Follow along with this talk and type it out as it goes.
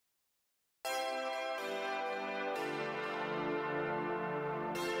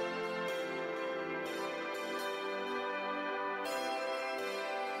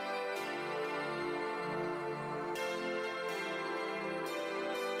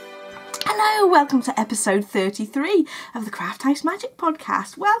Hello, welcome to episode 33 of the Craft House Magic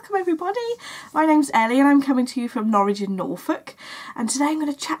podcast. Welcome everybody. My name's Ellie and I'm coming to you from Norwich in Norfolk, and today I'm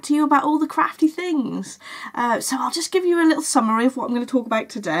going to chat to you about all the crafty things. So I'll just give you a little summary of what I'm going to talk about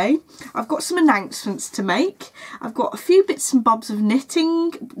today. I've got some announcements to make. I've got a few bits and bobs of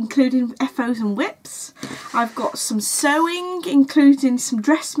knitting, including FOs and whips. I've got some sewing, including some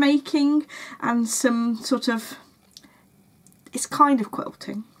dressmaking and some sort of, it's kind of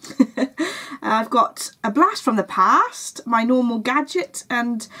quilting. I've got a blast from the past, my normal gadget,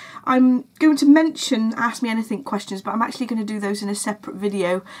 and I'm going to mention Ask Me Anything questions, but I'm actually going to do those in a separate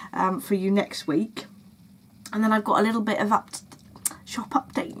video for you next week. And then I've got a little bit of shop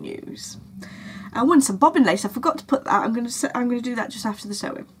update news. I won some bobbin lace. I forgot to put that. I'm going to do that just after the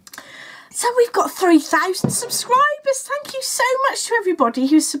sewing. So we've got 3,000 subscribers. Thank you so much to everybody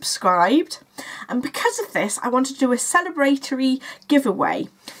who's subscribed. And because of this, I want to do a celebratory giveaway.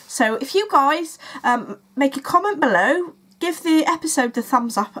 So if you guys make a comment below, give the episode the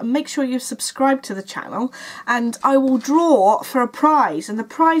thumbs up and make sure you're subscribed to the channel, and I will draw for a prize. And the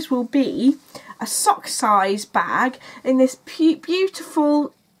prize will be a sock size bag in this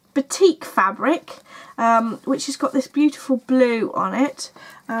beautiful batik fabric, which has got this beautiful blue on it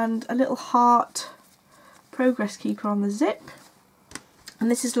and a little heart progress keeper on the zip.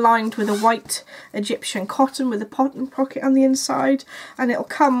 And this is lined with a white Egyptian cotton with a pocket on the inside, and it'll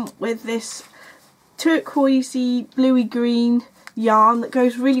come with this turquoisey bluey green yarn that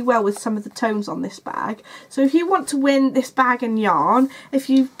goes really well with some of the tones on this bag. So if you want to win this bag and yarn, if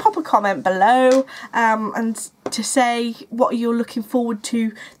you pop a comment below and to say what you're looking forward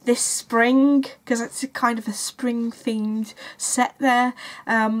to this spring, because it's a kind of a spring themed set there,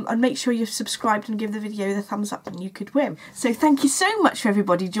 and make sure you've subscribed and give the video the thumbs up and you could win. So thank you so much for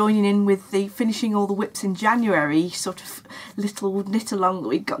everybody joining in with the finishing all the whips in January sort of little knit along that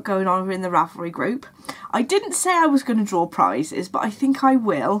we've got going on over in the Ravelry group. I didn't say I was going to draw prizes, but I think I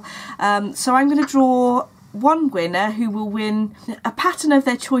will. So I'm going to draw one winner who will win a pattern of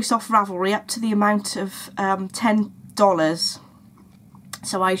their choice off Ravelry up to the amount of $10.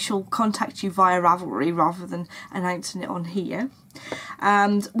 So I shall contact you via Ravelry rather than announcing it on here.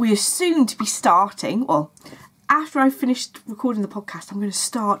 And we are soon to be starting, well, after I've finished recording the podcast, I'm going to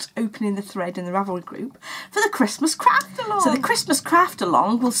start opening the thread in the Ravelry group for the Christmas Craft Along. So the Christmas Craft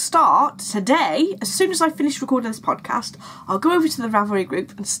Along will start today. As soon as I finish recording this podcast, I'll go over to the Ravelry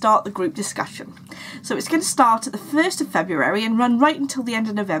group and start the group discussion. So it's going to start at the 1st of February and run right until the end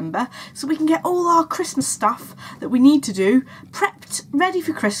of November, so we can get all our Christmas stuff that we need to do prepped, ready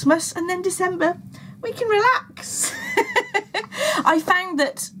for Christmas, and then December we can relax. I found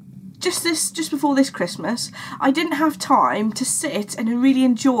that just before this Christmas, I didn't have time to sit and really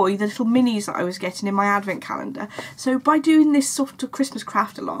enjoy the little minis that I was getting in my advent calendar. So by doing this sort of Christmas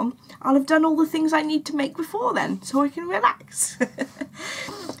craft along, I'll have done all the things I need to make before then, so I can relax.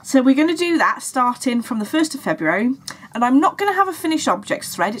 So we're going to do that starting from the 1st of February, and I'm not going to have a finished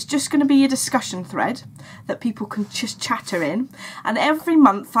objects thread. It's just going to be a discussion thread that people can just chatter in. And every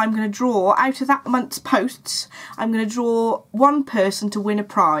month I'm going to draw, out of that month's posts, I'm going to draw one person to win a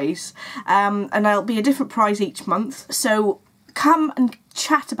prize. And there'll be a different prize each month. So come and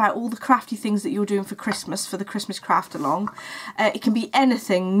chat about all the crafty things that you're doing for Christmas, for the Christmas Craft Along. It can be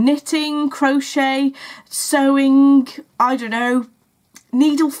anything: knitting, crochet, sewing, I don't know,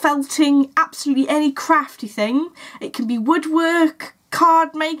 needle felting, absolutely any crafty thing. It can be woodwork,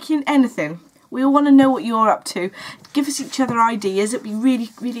 card making, anything. We all want to know what you're up to. Give us each other ideas. It'd be really,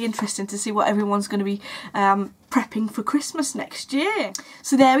 really interesting to see what everyone's going to be prepping for Christmas next year.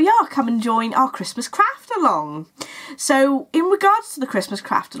 So there we are. Come and join our Christmas Craft Along. So in regards to the Christmas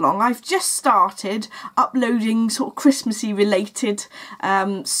Craft Along, I've just started uploading sort of Christmassy related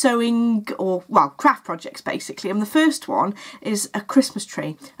sewing, or well, craft projects basically. And the first one is a Christmas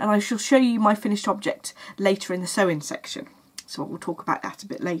tree, and I shall show you my finished object later in the sewing section. So we'll talk about that a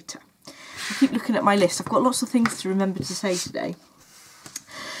bit later. I keep looking at my list. I've got lots of things to remember to say today.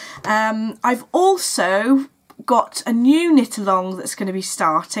 I've also got a new knit along that's going to be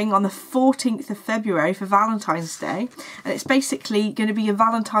starting on the 14th of February for Valentine's Day, and it's basically going to be a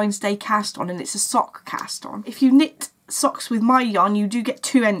Valentine's Day cast on, and it's a sock cast on. If you knit socks with my yarn, you do get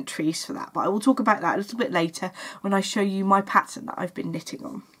 2 entries for that, but I will talk about that a little bit later when I show you my pattern that I've been knitting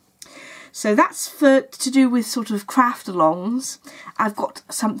on. So that's to do with sort of craft alongs. I've got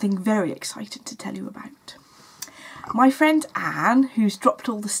something very exciting to tell you about. My friend Anne, who's dropped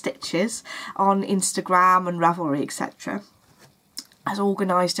all the stitches on Instagram and Ravelry, etc., has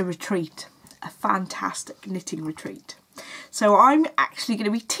organised a retreat, a fantastic knitting retreat. So I'm actually going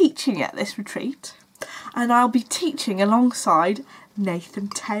to be teaching at this retreat, and I'll be teaching alongside Nathan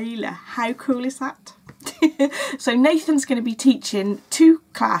Taylor. How cool is that? So Nathan's going to be teaching 2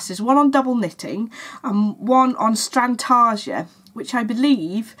 classes, one on double knitting and one on strantasia, which I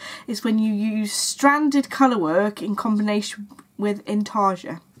believe is when you use stranded colour work in combination with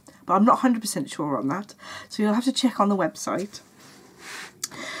intarsia. But I'm not 100% sure on that, so you'll have to check on the website.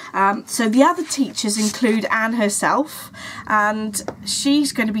 So the other teachers include Anne herself, and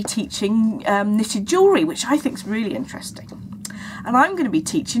she's going to be teaching knitted jewellery, which I think is really interesting. And I'm going to be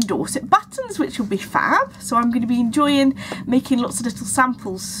teaching Dorset buttons, which will be fab. So I'm going to be enjoying making lots of little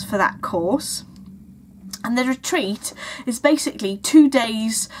samples for that course. And the retreat is basically 2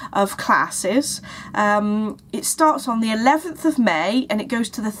 days of classes. It starts on the 11th of May and it goes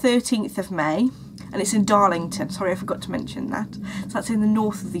to the 13th of May. And it's in Darlington. Sorry, I forgot to mention that. So that's in the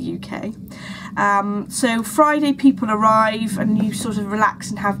north of the UK. So Friday people arrive and you sort of relax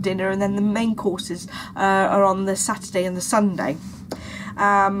and have dinner, and then the main courses are on the Saturday and the Sunday.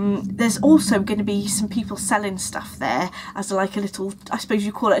 There's also going to be some people selling stuff there as like a little, I suppose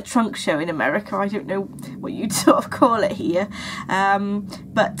you call it a trunk show in America. I don't know what you'd sort of call it here.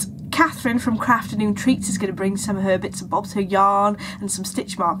 But Catherine from Crafternoon Treats is going to bring some of her bits and bobs, her yarn and some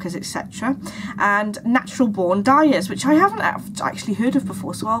stitch markers, etc. And Natural Born Dyers, which I haven't actually heard of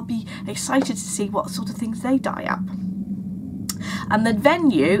before, so I'll be excited to see what sort of things they dye up. And the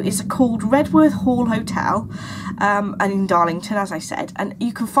venue is called Redworth Hall Hotel, and in Darlington, as I said, and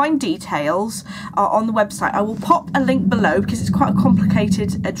you can find details on the website. I will pop a link below because it's quite a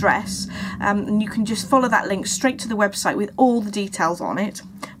complicated address, and you can just follow that link straight to the website with all the details on it.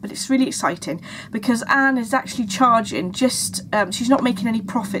 But it's really exciting because Anne is actually charging just, she's not making any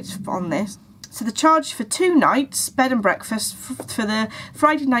profits on this. So the charge for 2 nights, bed and breakfast, for the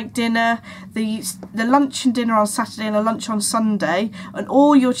Friday night dinner, the lunch and dinner on Saturday and a lunch on Sunday, and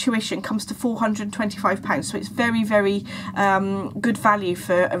all your tuition comes to £425. So it's very, very good value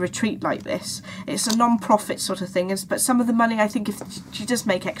for a retreat like this. It's a non-profit sort of thing, but some of the money, I think, if she does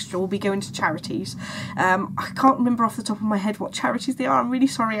make extra, will be going to charities. I can't remember off the top of my head what charities they are. I'm really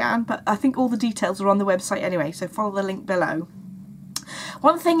sorry, Anne, but I think all the details are on the website anyway, so follow the link below.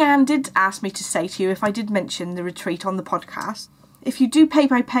 One thing Anne did ask me to say to you, if I did mention the retreat on the podcast, if you do pay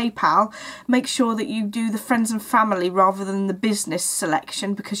by PayPal, make sure that you do the friends and family rather than the business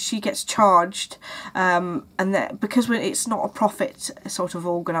selection, because she gets charged, and because it's not a profit sort of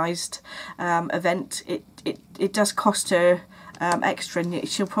organised event, it does cost her extra, and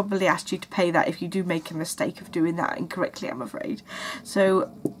she'll probably ask you to pay that if you do make a mistake of doing that incorrectly, I'm afraid.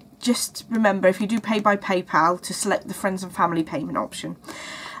 So just remember, if you do pay by PayPal, to select the friends and family payment option.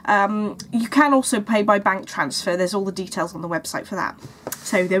 You can also pay by bank transfer. There's all the details on the website for that.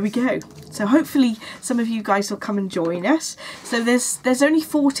 So there we go. So hopefully some of you guys will come and join us. So there's only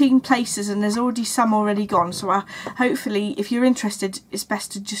 14 places and there's already some already gone. So hopefully if you're interested, it's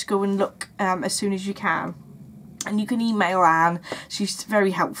best to just go and look as soon as you can. And you can email Anne. She's very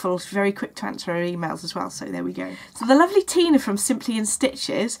helpful. She's very quick to answer her emails as well. So there we go. So the lovely Tina from Simply in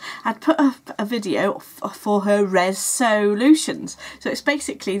Stitches had put up a video for her Res Solutions. So it's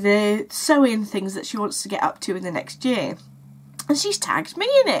basically the sewing things that she wants to get up to in the next year. And she's tagged me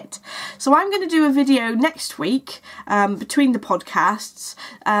in it. So I'm going to do a video next week between the podcasts,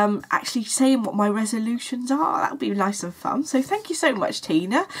 actually saying what my resolutions are. That'll be nice and fun. So thank you so much,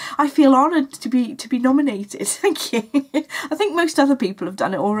 Tina. I feel honoured to be nominated. Thank you. I think most other people have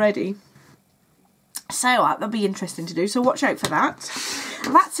done it already. So that'll be interesting to do. So watch out for that.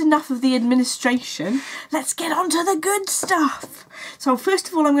 That's enough of the administration. Let's get on to the good stuff. So first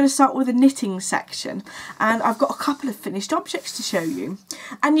of all, I'm going to start with the knitting section, and I've got a couple of finished objects to show you.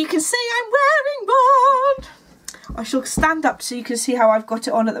 And you can see I'm wearing one. I shall stand up so you can see how I've got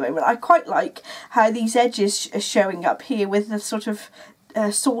it on at the moment. I quite like how these edges are showing up here with the sort of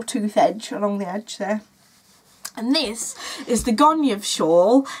sawtooth edge along the edge there. And this is the Gonyev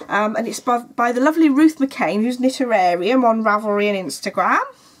shawl, and it's by the lovely Ruth McCain, who's Knitterarium on Ravelry and Instagram.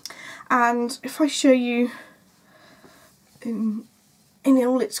 And if I show you in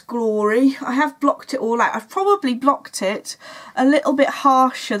all its glory, I have blocked it all out. I've probably blocked it a little bit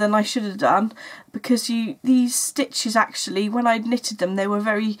harsher than I should have done, because these stitches actually, when I knitted them, they were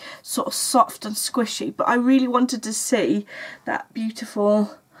very sort of soft and squishy, but I really wanted to see that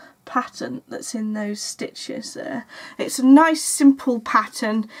beautiful pattern that's in those stitches there. It's a nice simple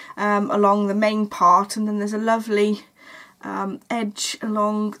pattern along the main part, and then there's a lovely edge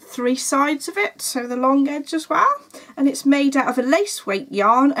along 3 sides of it, so the long edge as well, and it's made out of a lace weight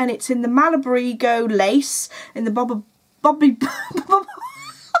yarn, and it's in the Malabrigo lace in the Bobby the Bobby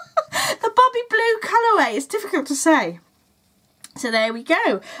blue colourway. It's difficult to say. So there we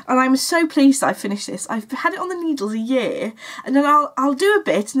go, and I'm so pleased that I finished this. I've had it on the needles a year, and then I'll do a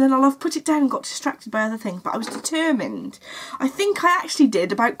bit, and then I'll have put it down and got distracted by other things, but I was determined. I think I actually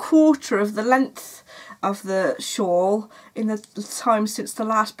did about 1/4 of the length of the shawl in the time since the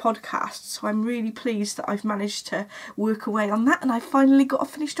last podcast, so I'm really pleased that I've managed to work away on that, and I finally got a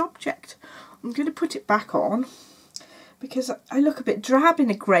finished object. I'm going to put it back on because I look a bit drab in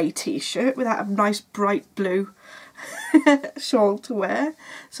a grey t-shirt without a nice bright blue shawl to wear.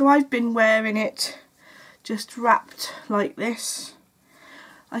 So I've been wearing it just wrapped like this.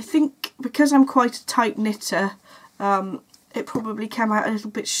 I think because I'm quite a tight knitter, it probably came out a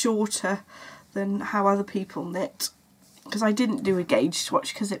little bit shorter than how other people knit, because I didn't do a gauge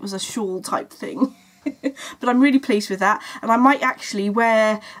swatch because it was a shawl type thing. But I'm really pleased with that, and I might actually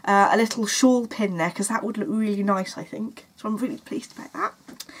wear a little shawl pin there because that would look really nice, I think. So I'm really pleased about that.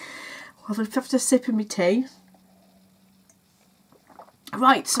 I'll have to sip in my tea.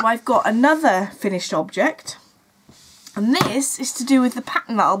 Right, so I've got another finished object, and this is to do with the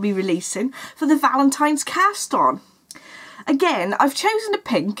pattern that I'll be releasing for the Valentine's cast on. Again, I've chosen a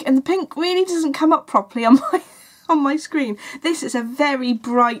pink, and the pink really doesn't come up properly on my screen. This is a very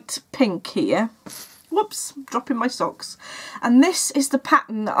bright pink here. Whoops, dropping my socks. And this is the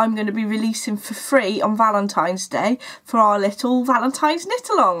pattern that I'm going to be releasing for free on Valentine's Day for our little Valentine's knit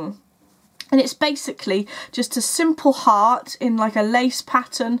along. And it's basically just a simple heart in like a lace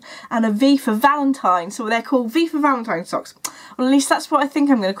pattern and a V for Valentine. So they're called V for Valentine socks. Well, at least that's what I think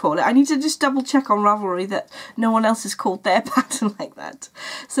I'm going to call it. I need to just double check on Ravelry that no one else has called their pattern like that.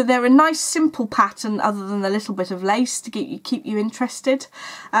 So they're a nice simple pattern other than a little bit of lace to keep you interested.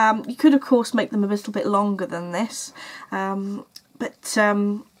 You could of course make them a little bit longer than this.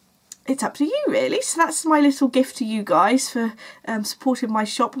 It's up to you really. So that's my little gift to you guys for supporting my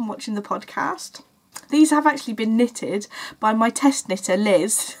shop and watching the podcast. These have actually been knitted by my test knitter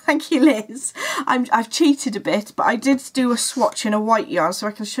Liz. Thank you, Liz. I've cheated a bit, but I did do a swatch in a white yarn so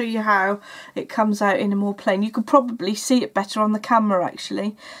I can show you how it comes out in a more plain. You could probably see it better on the camera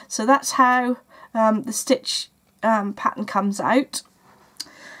actually. So that's how the stitch pattern comes out.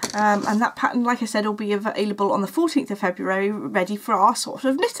 And that pattern, like I said, will be available on the 14th of February, ready for our sort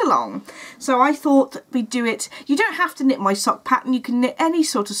of knit along. So I thought that we'd do it. You don't have to knit my sock pattern. You can knit any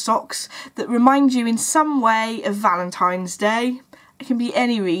sort of socks that remind you in some way of Valentine's Day. It can be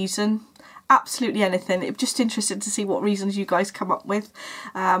any reason, absolutely anything. I'm just interested to see what reasons you guys come up with.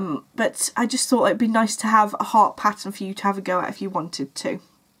 But I just thought it'd be nice to have a heart pattern for you to have a go at if you wanted to.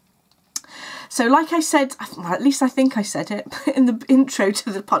 So like I said, well, at least I think I said it in the intro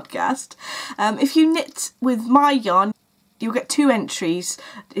to the podcast, if you knit with my yarn, you'll get 2 entries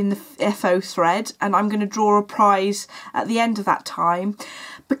in the FO thread, and I'm going to draw a prize at the end of that time.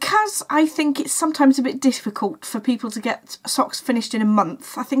 Because I think it's sometimes a bit difficult for people to get socks finished in a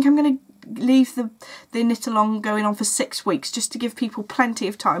month, I think I'm going to leave the knit along going on for 6 weeks, just to give people plenty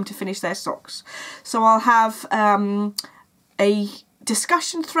of time to finish their socks. So I'll have a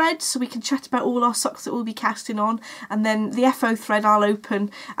discussion thread so we can chat about all our socks that we'll be casting on, and then the FO thread I'll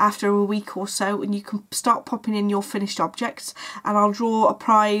open after a week or so, and you can start popping in your finished objects, and I'll draw a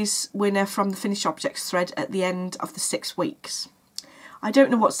prize winner from the finished objects thread at the end of the 6 weeks. I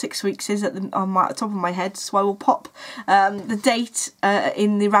don't know what 6 weeks is on the top of my head, so I will pop the date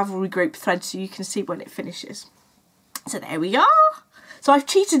in the Ravelry group thread so you can see when it finishes. So there we are. So I've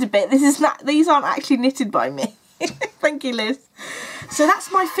cheated a bit. These aren't actually knitted by me. Thank you, Liz. So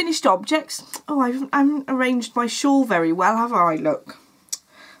that's my finished objects. Oh, I haven't arranged my shawl very well, have I? Look,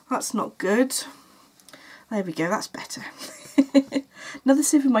 that's not good. There we go, that's better. Another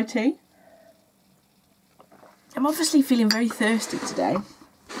sip of my tea. I'm obviously feeling very thirsty today.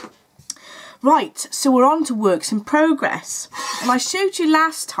 Right, so we're on to works in progress. And I showed you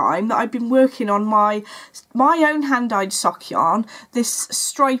last time that I've been working on my own hand-dyed sock yarn, this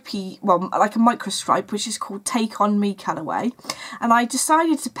stripy, well, like a micro stripe, which is called Take On Me colourway. And I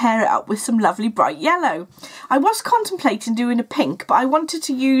decided to pair it up with some lovely bright yellow. I was contemplating doing a pink, but I wanted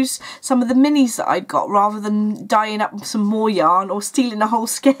to use some of the minis that I'd got rather than dyeing up some more yarn or stealing a whole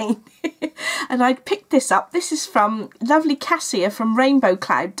skein. And I'd picked this up. This is from lovely Cassia from Rainbow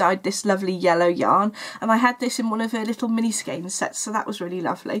Cloud, dyed this lovely yellow yarn, and I had this in one of her little mini skein sets, so that was really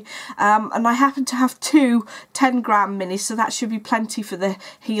lovely. And I happen to have 2 10-gram minis, so that should be plenty for the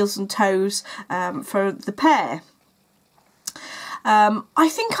heels and toes for the pair. I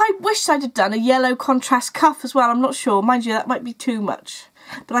think I wish I'd have done a yellow contrast cuff as well. I'm not sure, mind you, that might be too much,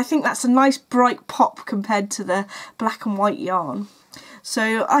 but I think that's a nice bright pop compared to the black and white yarn.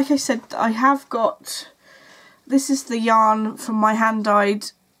 So like I said, I have got, this is the yarn from my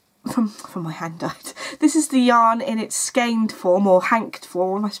hand-dyed from my handout. This is the yarn in its skeined form, or hanked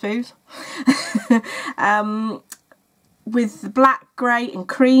form, I suppose. With the black, grey and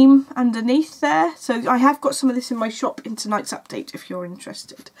cream underneath there. So I have got some of this in my shop in tonight's update if you're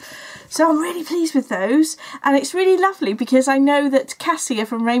interested. So I'm really pleased with those, and it's really lovely because I know that Cassia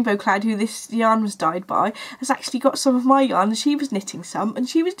from Rainbow Cloud, who this yarn was dyed by, has actually got some of my yarn, and she was knitting some and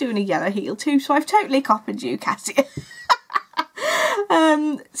she was doing a yellow heel too, so I've totally copied you, Cassia.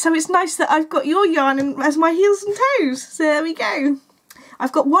 So it's nice that I've got your yarn as my heels and toes. So there we go.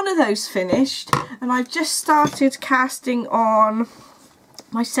 I've got one of those finished, and I've just started casting on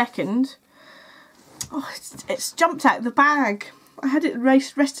my second. Oh, it's jumped out of the bag. I had it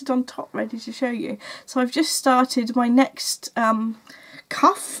rested on top ready to show you. So I've just started my next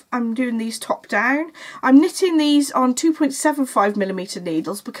cuff. I'm doing these top down. I'm knitting these on 2.75mm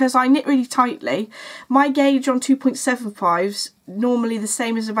needles because I knit really tightly. My gauge on 2.75's normally the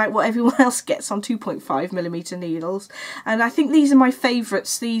same as about what everyone else gets on 2.5mm needles, and I think these are my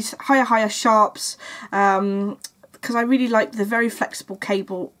favourites, these higher sharps, because I really like the very flexible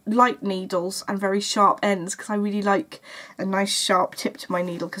cable, light needles and very sharp ends, because I really like a nice sharp tip to my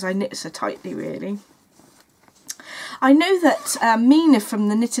needle because I knit so tightly really. I know that Mina from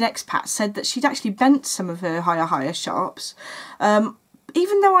the Knit and Expat said that she'd actually bent some of her higher sharps.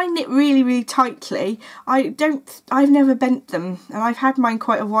 Even though I knit really tightly, I've never bent them, and I've had mine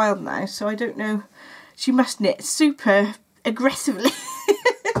quite a while now, so I don't know. She must knit super aggressively.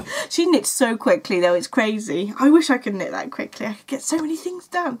 She knits so quickly though, it's crazy. I wish I could knit that quickly. I could get so many things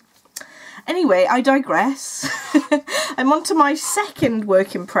done. Anyway, I digress. I'm on to my second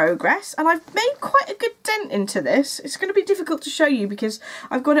work in progress, and I've made quite a good dent into this. It's going to be difficult to show you because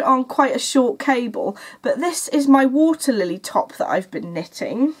I've got it on quite a short cable, but this is my water lily top that I've been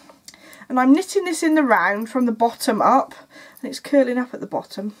knitting, and I'm knitting this in the round from the bottom up, and it's curling up at the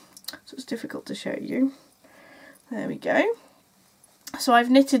bottom, so it's difficult to show you. There we go. So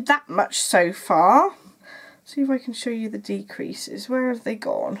I've knitted that much so far. See if I can show you the decreases. Where have they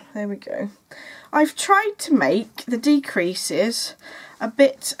gone? There we go. I've tried to make the decreases a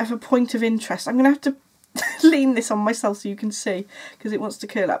bit of a point of interest. I'm going to have to lean this on myself so you can see, because it wants to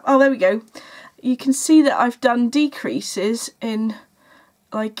curl up. Oh, there we go. You can see that I've done decreases in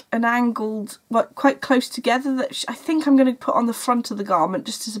like an angled, like quite close together, that I think I'm going to put on the front of the garment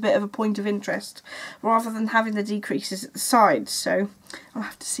just as a bit of a point of interest rather than having the decreases at the sides. So I'll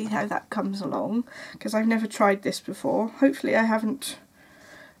have to see how that comes along because I've never tried this before. Hopefully I haven't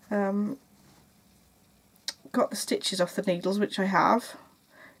got the stitches off the needles, which I have.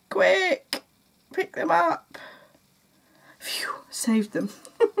 Quick! Pick them up! Phew, saved them.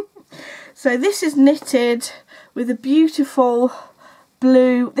 So this is knitted with a beautiful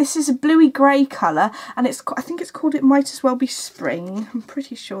blue. This is a bluey grey colour, and I think it's called It Might As Well Be Spring. I'm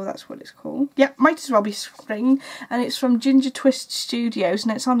pretty sure that's what it's called. Yep, Might As Well Be Spring, and it's from Ginger Twist Studios,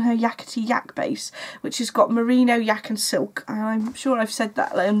 and it's on her Yakety Yak base, which has got merino, yak and silk. And I'm sure I've said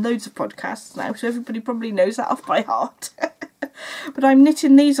that in loads of podcasts now, so everybody probably knows that off by heart. But I'm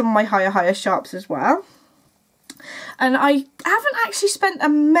knitting these on my higher sharps as well. And I haven't actually spent a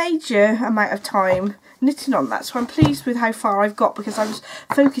major amount of time knitting on that, so I'm pleased with how far I've got because I was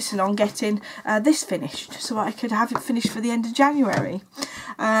focusing on getting this finished so I could have it finished for the end of January.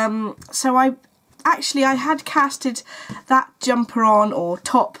 So I had casted that jumper on, or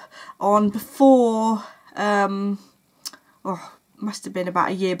top on, before, must have been about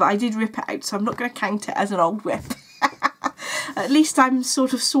a year, but I did rip it out, so I'm not going to count it as an old whip. At least I'm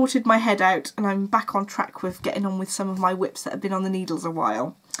sort of sorted my head out and I'm back on track with getting on with some of my whips that have been on the needles a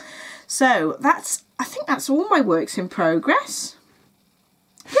while. So I think that's all my works in progress.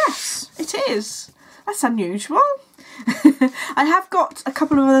 Yes, it is. That's unusual. I have got a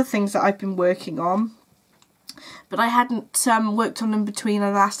couple of other things that I've been working on, but I hadn't worked on them between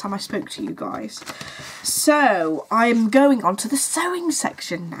the last time I spoke to you guys. So I'm going on to the sewing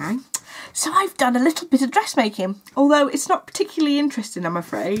section now. So I've done a little bit of dressmaking, although it's not particularly interesting, I'm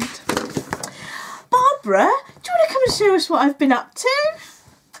afraid. Barbara, do you want to come and show us what I've been up to?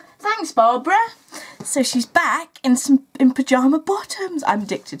 Thanks, Barbara. So she's back in pyjama bottoms. I'm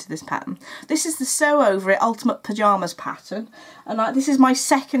addicted to this pattern. This is the Sew Over It Ultimate Pyjamas pattern, and this is my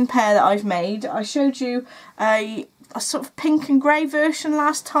second pair that I've made. I showed you a sort of pink and grey version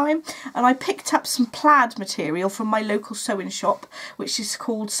last time, and I picked up some plaid material from my local sewing shop, which is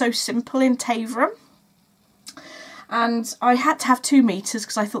called So Simple in Taverham, and I had to have 2 meters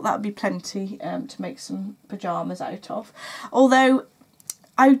because I thought that would be plenty to make some pyjamas out of, although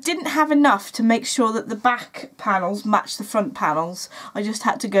I didn't have enough to make sure that the back panels match the front panels. I just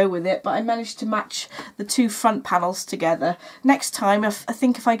had to go with it, but I managed to match the two front panels together. Next time, I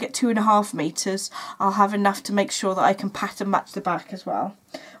think if I get 2.5 meters, I'll have enough to make sure that I can pattern match the back as well.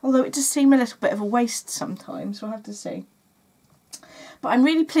 Although it does seem a little bit of a waste sometimes, we'll have to see. But I'm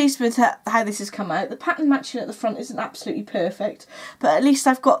really pleased with how this has come out. The pattern matching at the front isn't absolutely perfect, but at least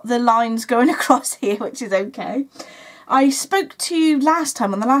I've got the lines going across here, which is okay. I spoke to you last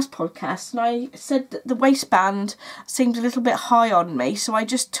time on the last podcast, and I said that the waistband seemed a little bit high on me, so I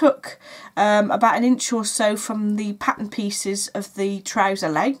just took about 1 inch or so from the pattern pieces of the trouser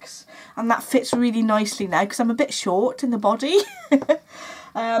legs, and that fits really nicely now because I'm a bit short in the body.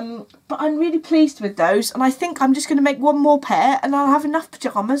 But I'm really pleased with those, and I think I'm just going to make one more pair and I'll have enough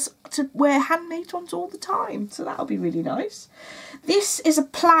pyjamas to wear handmade ones all the time, so that'll be really nice. This is a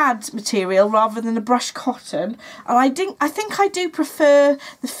plaid material rather than a brushed cotton, and I think I do prefer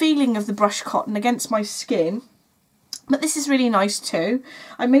the feeling of the brushed cotton against my skin, but this is really nice too.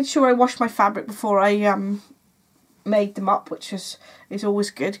 I made sure I washed my fabric before I made them up, which is always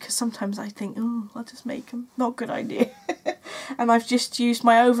good, because sometimes I think, oh, I'll just make them. Not a good idea. And I've just used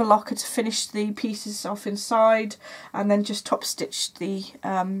my overlocker to finish the pieces off inside, and then just top stitched the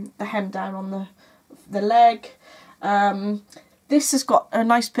hem down on the leg. This has got a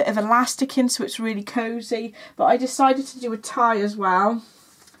nice bit of elastic in, so it's really cosy, but I decided to do a tie as well.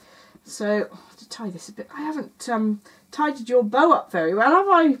 So to tie this a bit, I haven't tidied your bow up very well, have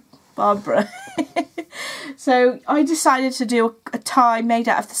I, Barbara? So I decided to do a tie made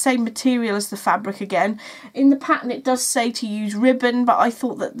out of the same material as the fabric again. In the pattern it does say to use ribbon, but I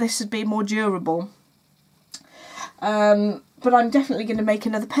thought that this would be more durable. But I'm definitely going to make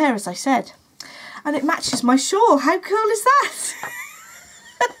another pair, as I said. And it matches my shawl. How cool is that?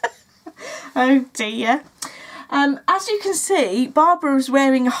 Oh dear. As you can see, Barbara is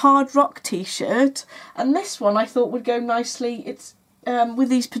wearing a Hard Rock t-shirt, and this one I thought would go nicely. It's with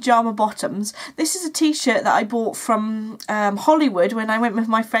these pyjama bottoms. This is a t-shirt that I bought from Hollywood when I went with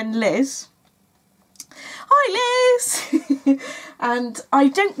my friend Liz. Hi Liz! And I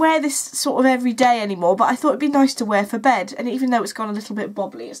don't wear this sort of every day anymore, but I thought it'd be nice to wear for bed, and even though it's gone a little bit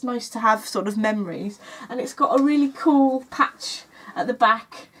bobbly, it's nice to have sort of memories. And it's got a really cool patch at the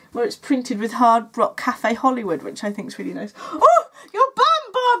back where it's printed with Hard Rock Cafe Hollywood, which I think is really nice. Oh, your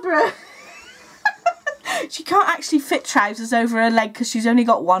bum, Barbara! She can't actually fit trousers over her leg because she's only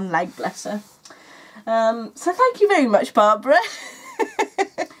got one leg, bless her. So thank you very much, Barbara.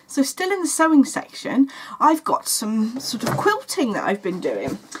 So still in the sewing section, I've got some sort of quilting that I've been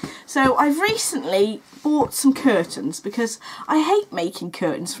doing. So I've recently bought some curtains because I hate making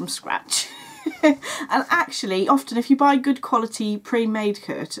curtains from scratch. And actually, often if you buy good quality pre-made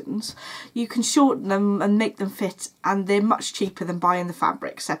curtains, you can shorten them and make them fit, and they're much cheaper than buying the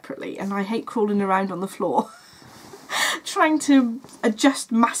fabric separately. And I hate crawling around on the floor trying to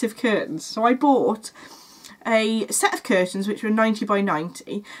adjust massive curtains. So I bought a set of curtains which were 90 by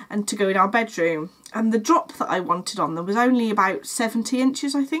 90 and to go in our bedroom, and the drop that I wanted on them was only about 70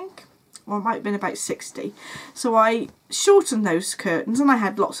 inches, I think. Well, it might have been about 60. So I shortened those curtains and I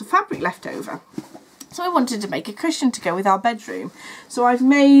had lots of fabric left over. So I wanted to make a cushion to go with our bedroom. So I've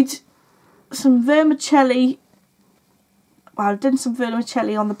made some vermicelli. Well, I've done some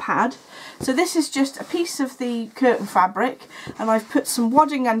vermicelli on the pad. So this is just a piece of the curtain fabric, and I've put some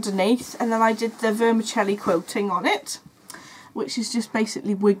wadding underneath, and then I did the vermicelli quilting on it, which is just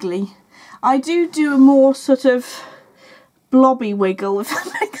basically wiggly. I do a more sort of blobby wiggle, if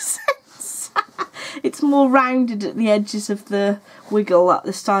that makes sense. It's more rounded at the edges of the wiggle, at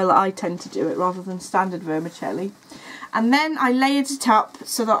the style that I tend to do it, rather than standard vermicelli. And then I layered it up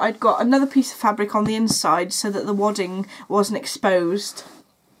so that I'd got another piece of fabric on the inside so that the wadding wasn't exposed.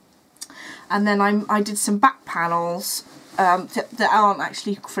 And then I did some back panels that aren't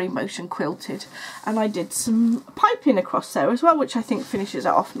actually free motion quilted, and I did some piping across there as well, which I think finishes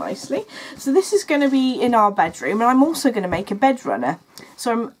it off nicely. So this is going to be in our bedroom, and I'm also going to make a bed runner.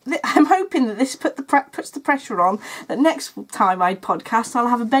 So I'm hoping that this puts the pressure on that next time I podcast I'll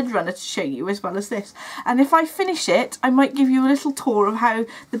have a bed runner to show you as well as this. And if I finish it, I might give you a little tour of how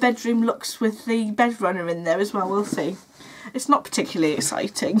the bedroom looks with the bed runner in there as well. We'll see. It's not particularly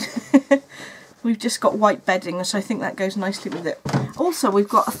exciting. We've just got white bedding, so I think that goes nicely with it. Also, we've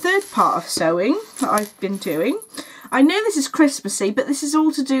got a third part of sewing that I've been doing. I know this is Christmassy, but this is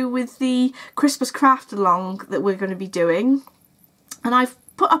all to do with the Christmas craft along that we're going to be doing. And I've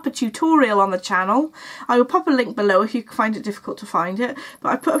put up a tutorial on the channel. I will pop a link below if you find it difficult to find it, but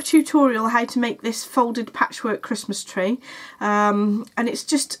I put up a tutorial how to make this folded patchwork Christmas tree, and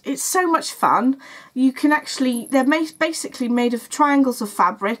it's so much fun. You can actually, they're basically made of triangles of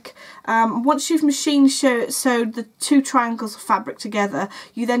fabric. Once you've machine sewed the 2 triangles of fabric together,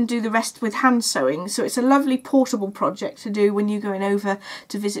 you then do the rest with hand sewing. So it's a lovely portable project to do when you're going over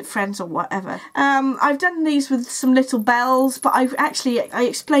to visit friends or whatever. I've done these with some little bells, but I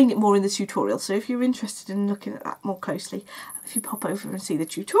explained it more in the tutorial. So if you're interested in looking at that more closely, if you pop over and see the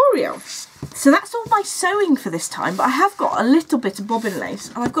tutorial. So that's all my sewing for this time, but I have got a little bit of bobbin lace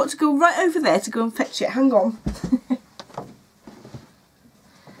and I've got to go right over there to go and fetch it. Hang on.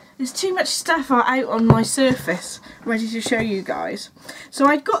 There's too much stuff out on my surface ready to show you guys. So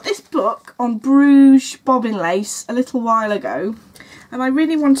I got this book on Bruges bobbin lace a little while ago, and I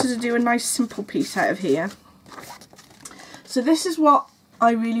really wanted to do a nice simple piece out of here. So this is what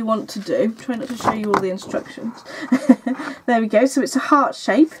I really want to do. Try not to show you all the instructions. There we go. So it's a heart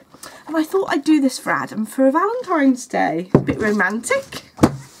shape, and I thought I'd do this for Adam for a Valentine's Day. A bit romantic.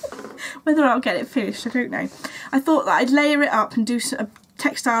 Whether I'll get it finished, I don't know. I thought that I'd layer it up and do a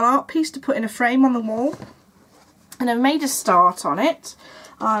textile art piece to put in a frame on the wall, and I've made a start on it.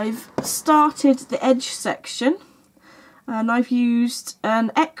 I've started the edge section, and I've used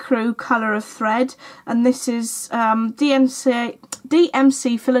an ecru colour of thread, and this is DMC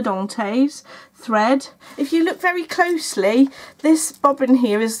Philadantes thread. If you look very closely, this bobbin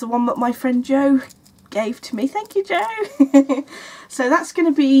here is the one that my friend Joe gave to me. Thank you, Joe. So that's going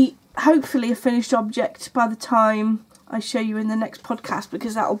to be hopefully a finished object by the time I show you in the next podcast,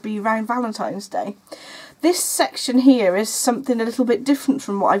 because that'll be around Valentine's Day. This section here is something a little bit different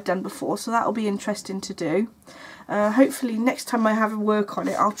from what I've done before, so that'll be interesting to do. Hopefully next time I have a work on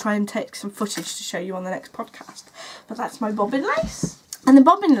it, I'll try and take some footage to show you on the next podcast. But that's my bobbin lace. And the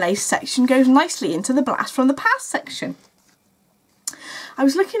bobbin lace section goes nicely into the blast from the past section. I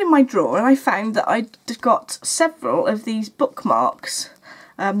was looking in my drawer and I found that I'd got several of these bookmarks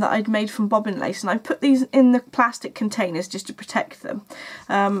that I'd made from bobbin lace, and I put these in the plastic containers just to protect them.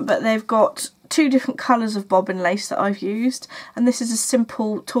 But they've got 2 different colours of bobbin lace that I've used, and this is a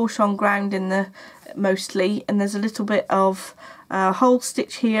simple torchon ground in the mostly, and there's a little bit of whole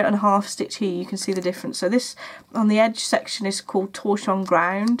stitch here and half stitch here. You can see the difference. So this on the edge section is called torchon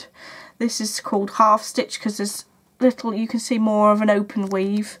ground. This is called half stitch because there's little, you can see more of an open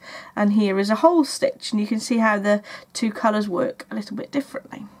weave, and here is a whole stitch, and you can see how the 2 colours work a little bit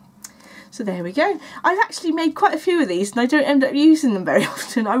differently. So there we go. I've actually made quite a few of these and I don't end up using them very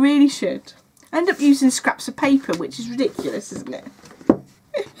often. I really should. I end up using scraps of paper, which is ridiculous, isn't it?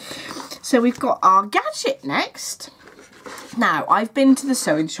 So we've got our gadget next. Now, I've been to the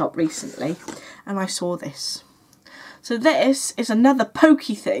sewing shop recently and I saw this. So this is another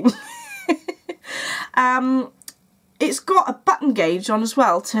pokey thing. It's got a button gauge on as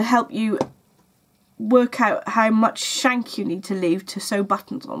well to help you work out how much shank you need to leave to sew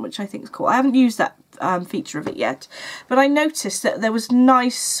buttons on, which I think is cool. I haven't used that feature of it yet, but I noticed that there was a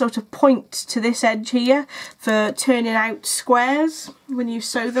nice sort of point to this edge here for turning out squares when you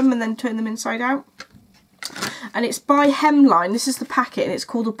sew them and then turn them inside out. And it's by Hemline. This is the packet, and it's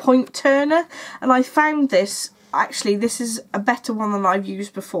called a point turner, and I found this, actually this is a better one than I've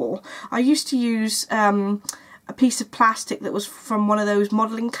used before. I used to use a piece of plastic that was from one of those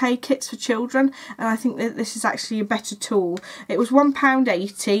modelling clay kits for children, and I think that this is actually a better tool. It was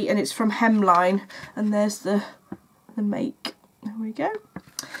 £1.80 and it's from Hemline, and there's the make. There we go.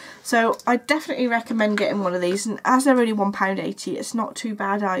 So I definitely recommend getting one of these, and as they're only £1.80, it's not too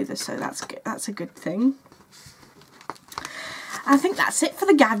bad either, so that's a good thing. I think that's it for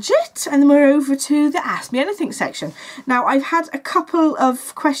the gadget, and then we're over to the Ask Me Anything section. Now, I've had a couple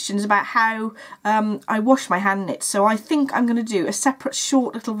of questions about how I wash my hand knits, so I think I'm going to do a separate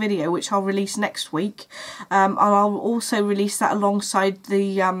short little video which I'll release next week. And I'll also release that alongside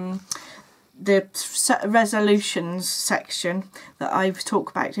the resolutions section that I've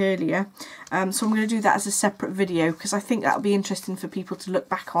talked about earlier. So I'm going to do that as a separate video because I think that'll be interesting for people to look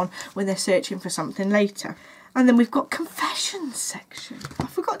back on when they're searching for something later. And then we've got confessions section. I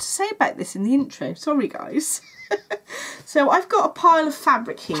forgot to say about this in the intro. Sorry, guys. So I've got a pile of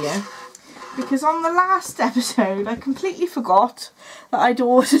fabric here because on the last episode I completely forgot that I'd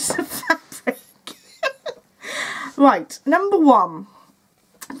ordered some fabric. Right, number 1.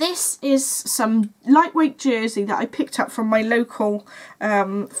 This is some lightweight jersey that I picked up from my local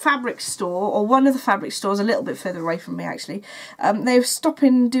fabric store, or one of the fabric stores a little bit further away from me actually. They're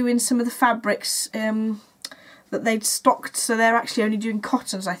stopping doing some of the fabrics that they'd stocked, so they're actually only doing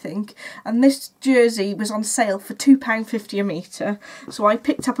cottons, I think. And this jersey was on sale for £2.50 a metre, so I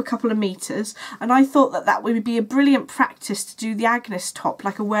picked up a couple of metres, and I thought that that would be a brilliant practice to do the Agnes top,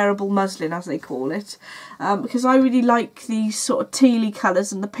 like a wearable muslin as they call it, because I really like these sort of tealy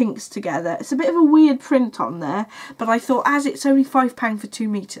colours and the pinks together. It's a bit of a weird print on there, but I thought as it's only £5 for 2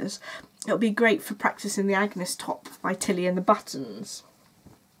 metres, it'll be great for practising the Agnes top by Tilly and the Buttons.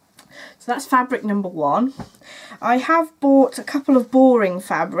 So that's fabric number 1. I have bought a couple of boring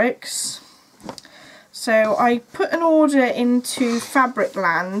fabrics. So I put an order into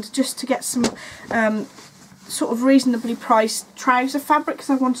Fabricland just to get some sort of reasonably priced trouser fabric, because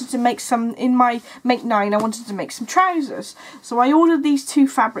I wanted to make some, in my Make 9 I wanted to make some trousers. So I ordered these 2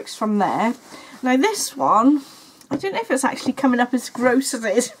 fabrics from there. Now this one, I don't know if it's actually coming up as gross as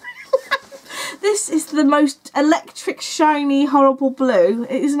it is. This is the most electric, shiny, horrible blue.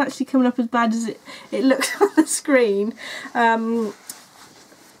 It isn't actually coming up as bad as it looks on the screen.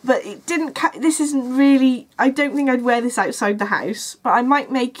 But it didn't. This isn't really. I don't think I'd wear this outside the house. But I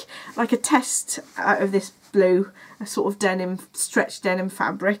might make like a test out of this blue, a sort of denim, stretch denim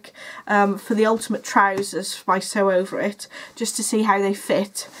fabric, for the ultimate trousers by Sew Over It, just to see how they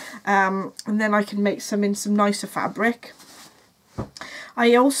fit. And then I can make some in some nicer fabric.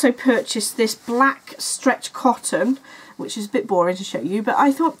 I also purchased this black stretch cotton, which is a bit boring to show you, but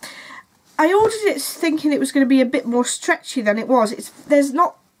I thought I ordered it thinking it was going to be a bit more stretchy than it was.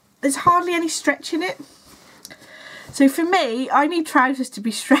 There's hardly any stretch in it. So for me, I need trousers to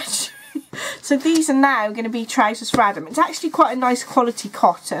be stretchy. So these are now going to be trousers for Adam. It's actually quite a nice quality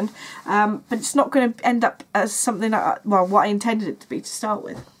cotton, but it's not going to end up as something like, well, what I intended it to be to start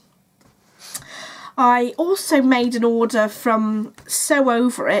with. I also made an order from Sew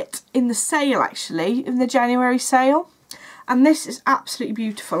Over It in the sale, actually, in the January sale. And this is absolutely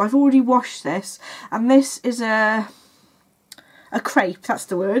beautiful. I've already washed this, and this is a crepe, that's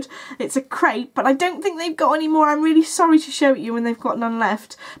the word. It's a crepe, but I don't think they've got any more. I'm really sorry to show it you when they've got none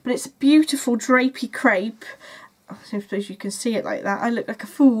left, but it's a beautiful drapey crepe. I suppose you can see it like that. I look like a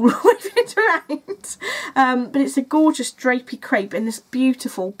fool waving it around. But it's a gorgeous drapey crepe in this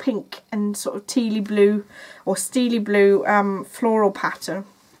beautiful pink and sort of tealy blue or steely blue floral pattern.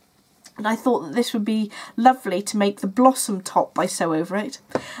 And I thought that this would be lovely to make the blossom top by Sew Over It.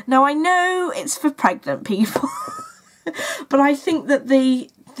 Now I know it's for pregnant people, but I think that the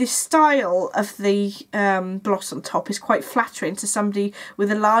style of the blossom top is quite flattering to somebody with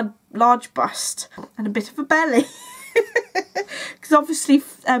a large bust and a bit of a belly. Because obviously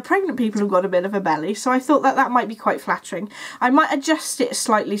pregnant people have got a bit of a belly, so I thought that that might be quite flattering. I might adjust it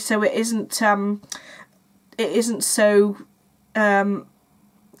slightly so it isn't so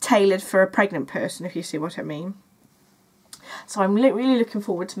tailored for a pregnant person, if you see what I mean. So I'm really looking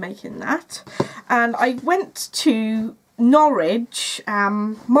forward to making that. And I went to Norwich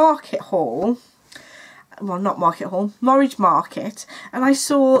Market Hall, well, not Market Hall, Norwich Market, and I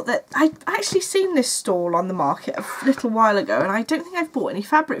saw that I'd actually seen this stall on the market a little while ago, and I don't think I've bought any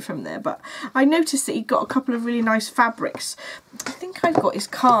fabric from there, but I noticed that he'd got a couple of really nice fabrics. I think I've got his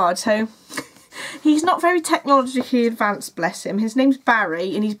card, so he's not very technologically advanced, bless him. His name's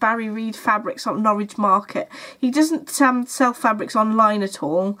Barry, and he's Barry Reed Fabrics on Norwich Market. He doesn't sell fabrics online at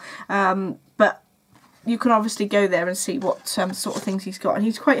all, but you can obviously go there and see what sort of things he's got, and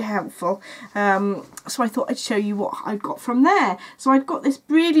he's quite helpful. So I thought I'd show you what I've got from there. So I've got this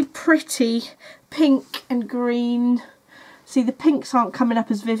really pretty pink and green. See, the pinks aren't coming up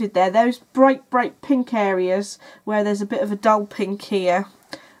as vivid there. Those bright pink areas where there's a bit of a dull pink here.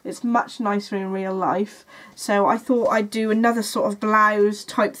 It's much nicer in real life. So I thought I'd do another sort of blouse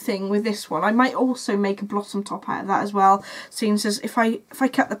type thing with this one. I might also make a blossom top out of that as well, seeing as if I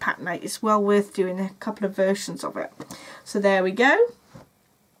cut the pattern out, it's well worth doing a couple of versions of it. So there we go.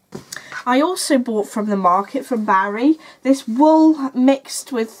 I also bought from the market, from Barry, this wool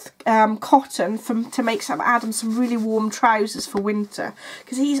mixed with cotton to make Adam some really warm trousers for winter,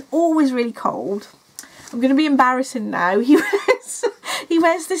 because he's always really cold. I'm going to be embarrassing now. He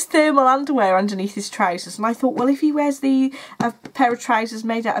wears this thermal underwear underneath his trousers, and I thought, well, if he wears a pair of trousers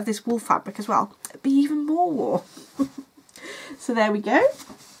made out of this wool fabric as well, it'd be even more warm. So there we go.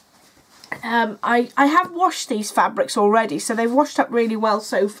 I have washed these fabrics already, so they've washed up really well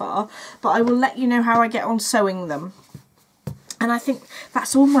so far, but I will let you know how I get on sewing them. And I think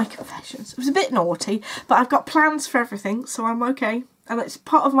that's all my confessions. It was a bit naughty, but I've got plans for everything, so I'm okay. And it's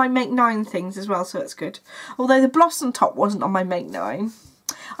part of my Make 9 things as well, so it's good. Although the blossom top wasn't on my Make 9.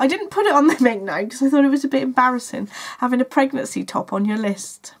 I didn't put it on the Make 9 because I thought it was a bit embarrassing having a pregnancy top on your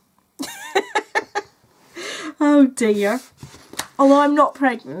list. Oh dear. Although I'm not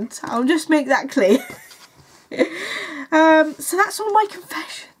pregnant, I'll just make that clear. So that's all my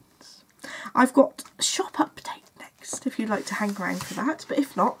confessions. I've got a shop update next if you'd like to hang around for that, but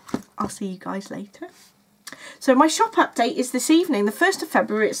if not, I'll see you guys later. So my shop update is this evening, the 1st of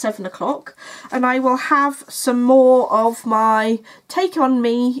February at 7 o'clock, and I will have some more of my Take On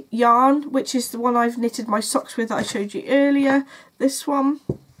Me yarn, which is the one I've knitted my socks with that I showed you earlier, this one,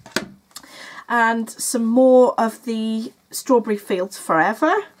 and some more of the Strawberry Fields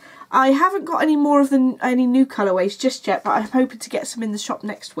Forever. I haven't got any more of any new colourways just yet, but I'm hoping to get some in the shop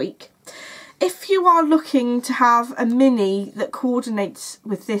next week. If you are looking to have a mini that coordinates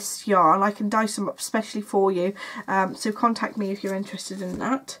with this yarn, I can dye some up specially for you, so contact me if you're interested in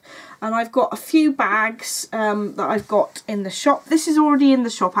that. And I've got a few bags that I've got in the shop. This is already in the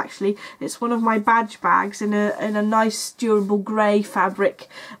shop actually. It's one of my badge bags in a nice durable grey fabric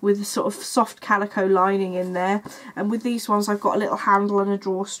with a sort of soft calico lining in there. And with these ones I've got a little handle and a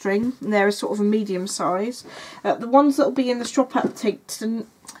drawstring, and they're a sort of a medium size. The ones that will be in the shop update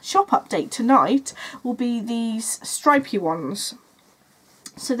tonight will be these stripy ones.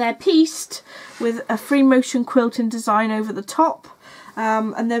 So they're pieced with a free motion quilting design over the top,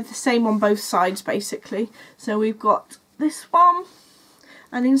 and they're the same on both sides basically. So we've got this one,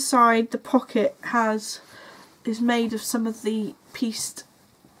 and inside the pocket is made of some of the pieced,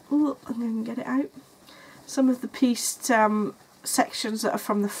 I'm going to get it out, some of the pieced sections that are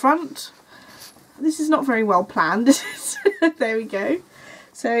from the front. This is not very well planned. There we go.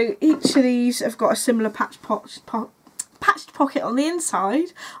 So each of these have got a similar patched pocket on the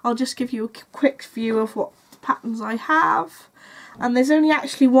inside. I'll just give you a quick view of what patterns I have. And there's only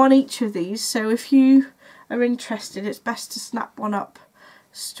actually one each of these, so if you are interested, it's best to snap one up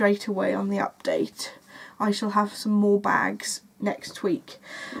straight away on the update. I shall have some more bags next week.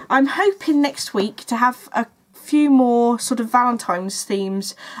 I'm hoping next week to have a few more sort of Valentine's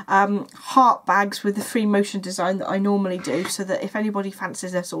themes heart bags with the free motion design that I normally do, so that if anybody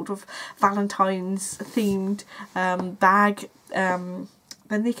fancies a sort of Valentine's themed bag, then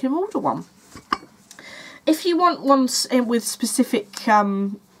they can order one. If you want ones with specific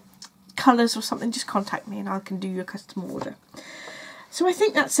colours or something, just contact me and I can do your custom order. So I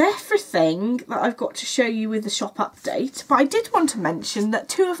think that's everything that I've got to show you with the shop update. But I did want to mention that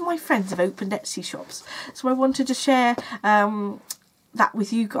 2 of my friends have opened Etsy shops. So I wanted to share that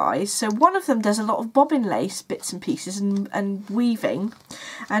with you guys. So one of them does a lot of bobbin lace bits and pieces and weaving.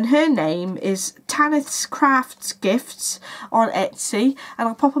 And her name is TanithsCraftsGifts on Etsy. And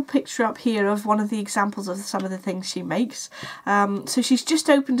I'll pop a picture up here of one of the examples of some of the things she makes. So she's just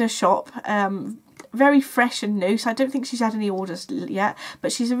opened her shop. Very fresh and new, so I don't think she's had any orders yet,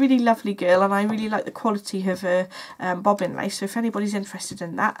 but she's a really lovely girl and I really like the quality of her bobbin lace, so if anybody's interested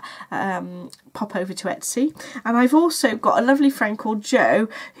in that, pop over to Etsy. And I've also got a lovely friend called Jo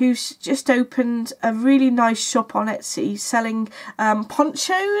who's just opened a really nice shop on Etsy selling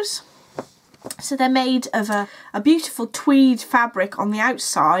ponchos. So they're made of a beautiful tweed fabric on the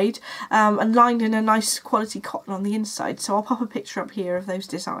outside and lined in a nice quality cotton on the inside. So I'll pop a picture up here of those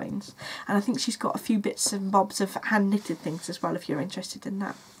designs. And I think she's got a few bits and bobs of hand knitted things as well if you're interested in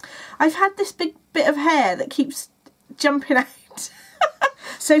that. I've had this big bit of hair that keeps jumping out.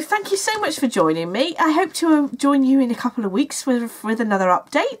 So thank you so much for joining me. I hope to join you in a couple of weeks with another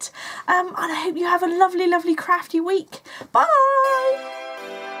update. And I hope you have a lovely, lovely crafty week. Bye!